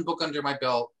have 1 book under my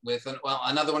belt with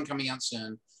another one coming out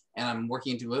soon, and I'm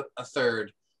working into a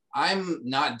third. I'm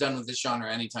not done with this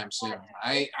genre anytime soon.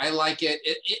 I like it.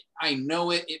 I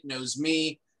know it. It knows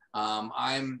me.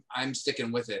 I'm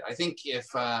sticking with it. I think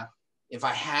if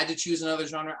I had to choose another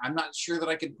genre, I'm not sure that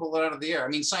I could pull it out of the air. I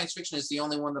mean, science fiction is the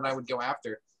only one that I would go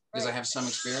after because I have some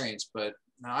experience. But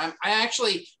no, I'm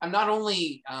not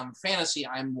only fantasy.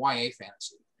 I'm YA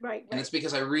fantasy. Right. And it's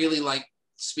because I really like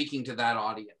speaking to that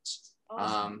audience.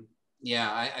 Awesome.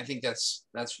 Yeah, I think that's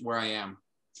where I am.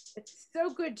 It's so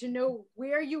good to know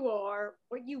where you are,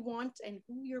 what you want, and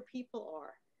who your people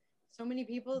are. So many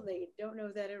people, they don't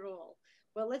know that at all.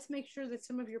 Well, let's make sure that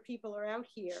some of your people are out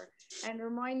here and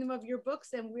remind them of your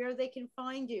books and where they can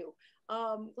find you.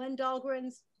 Glen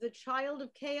Dahlgren's The Child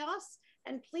of Chaos,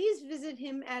 and please visit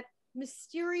him at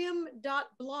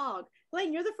mysterium.blog.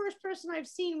 Glenn, you're the first person I've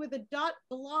seen with a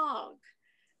 .blog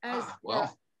as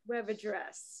web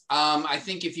address. I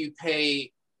think if you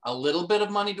pay a little bit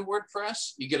of money to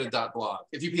WordPress, you get a .blog.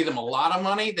 If you pay them a lot of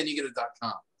money, then you get a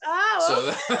 .com. Oh,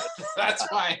 so that's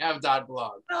why I have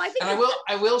 .blog. Well,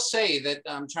 I will say that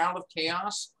Child of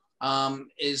Chaos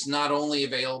is not only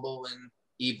available in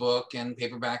ebook and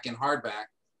paperback and hardback,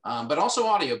 but also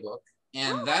audiobook,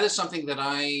 and that is something that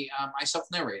I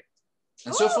self-narrated.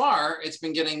 And so far, it's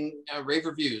been getting rave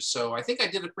reviews. So I think I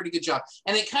did a pretty good job,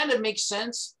 and it kind of makes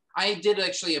sense. I did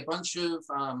actually a bunch of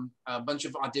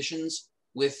auditions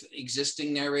with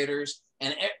existing narrators,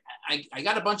 and I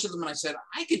got a bunch of them, and I said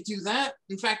I could do that.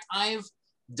 In fact, I've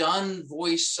done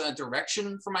voice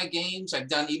direction for my games. I've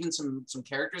done even some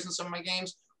characters in some of my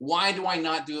games. Why do I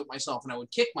not do it myself? And I would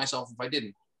kick myself if I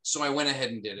didn't. So I went ahead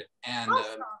and did it, and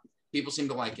people seem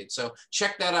to like it. So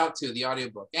check that out too, the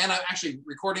audiobook. And I'm actually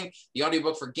recording the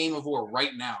audiobook for Game of War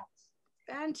right now.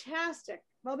 Fantastic.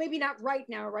 Well, maybe not right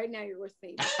now. Right now you're with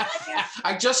me.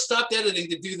 I just stopped editing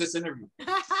to do this interview.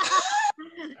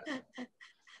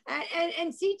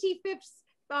 and CT Phipps,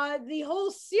 the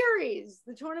whole series,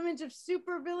 the Tournament of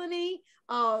Supervillainy,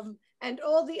 and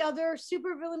all the other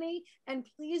Supervillainy, and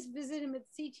please visit him at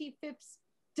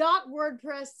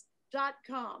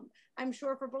ctphipps.wordpress.com. I'm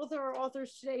sure for both of our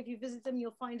authors today, if you visit them,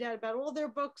 you'll find out about all their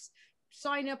books,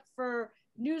 sign up for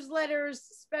newsletters,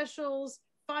 specials,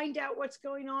 find out what's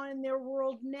going on in their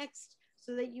world next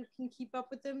so that you can keep up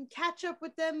with them, catch up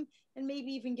with them, and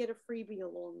maybe even get a freebie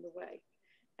along the way.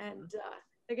 And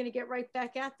they're going to get right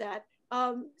back at that.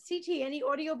 CT, any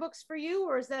audiobooks for you,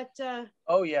 or is that?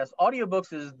 Oh, yes.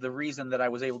 Audiobooks is the reason that I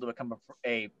was able to become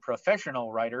a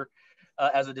professional writer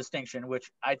as a distinction,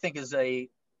 which I think is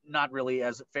not really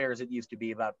as fair as it used to be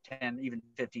about 10, even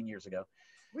 15 years ago.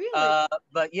 Really?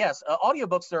 But yes,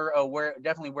 audiobooks are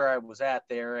definitely where I was at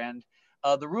there. And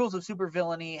The Rules of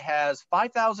Supervillainy has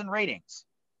 5,000 ratings.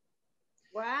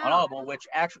 Wow. On Audible, which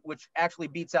actually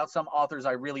beats out some authors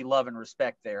I really love and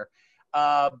respect there.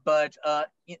 But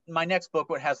my next book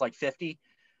has like 50.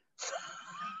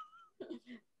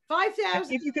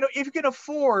 5,000. If you can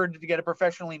afford to get a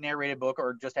professionally narrated book,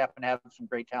 or just happen to have some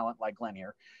great talent like Glenn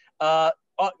here,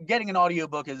 getting an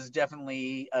audiobook is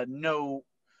definitely a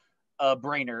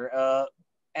no-brainer.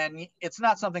 And it's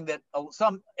not something that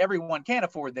everyone can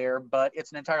afford there, but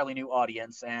it's an entirely new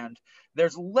audience, and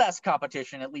there's less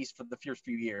competition, at least for the first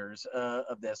few years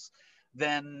of this,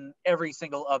 than every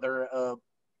single other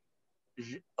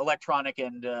electronic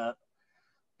and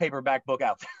paperback book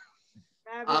out there.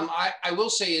 I will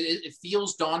say it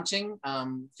feels daunting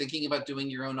thinking about doing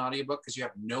your own audiobook, because you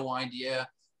have no idea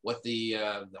what the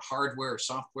hardware or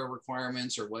software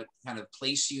requirements or what kind of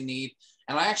place you need.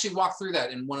 And I actually walked through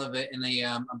that in a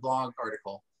blog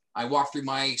article. I walked through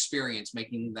my experience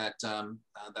making that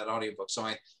audiobook. So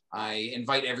I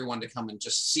invite everyone to come and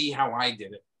just see how I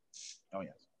did it. Oh,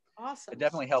 yes. Awesome.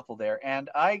 Definitely helpful there. And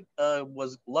I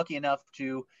was lucky enough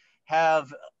to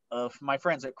have my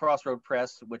friends at Crossroad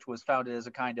Press, which was founded as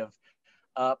a kind of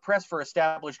press for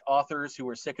established authors who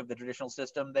were sick of the traditional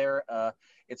system there.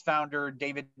 Its founder,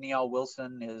 David Neal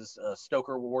Wilson, is a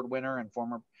Stoker Award winner and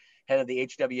former head of the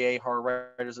HWA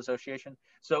Horror Writers Association.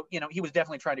 So, he was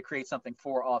definitely trying to create something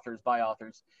for authors by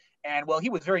authors. And well, he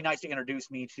was very nice to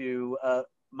introduce me to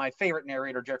my favorite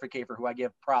narrator, Jeffrey Kafer, who I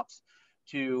give props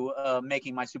to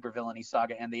making my Supervillainy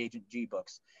saga and the Agent G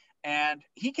books. And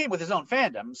he came with his own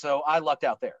fandom, so I lucked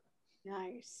out there.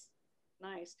 Nice.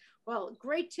 Nice. Well,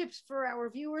 great tips for our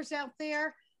viewers out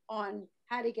there on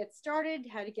how to get started,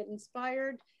 how to get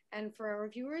inspired. And for our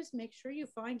viewers, make sure you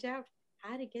find out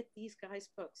how to get these guys'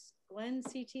 books. Glen,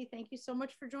 CT, thank you so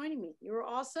much for joining me. You were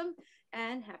awesome,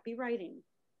 and happy writing.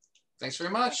 Thanks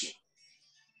very much.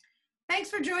 Thanks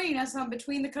for joining us on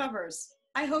Between the Covers.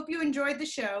 I hope you enjoyed the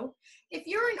show. If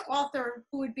you're an author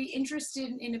who would be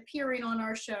interested in appearing on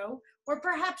our show, or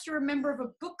perhaps you're a member of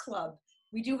a book club,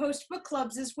 we do host book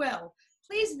clubs as well,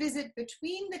 please visit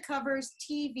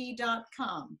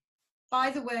BetweenTheCoversTV.com. By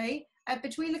the way, at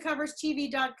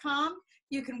BetweenTheCoversTV.com,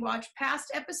 you can watch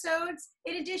past episodes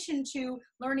in addition to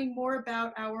learning more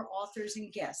about our authors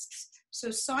and guests.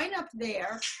 So sign up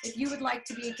there if you would like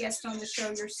to be a guest on the show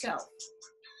yourself.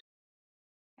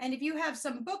 And if you have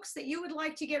some books that you would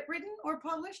like to get written or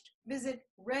published, visit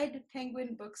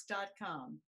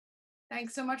redpenguinbooks.com.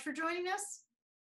 Thanks so much for joining us.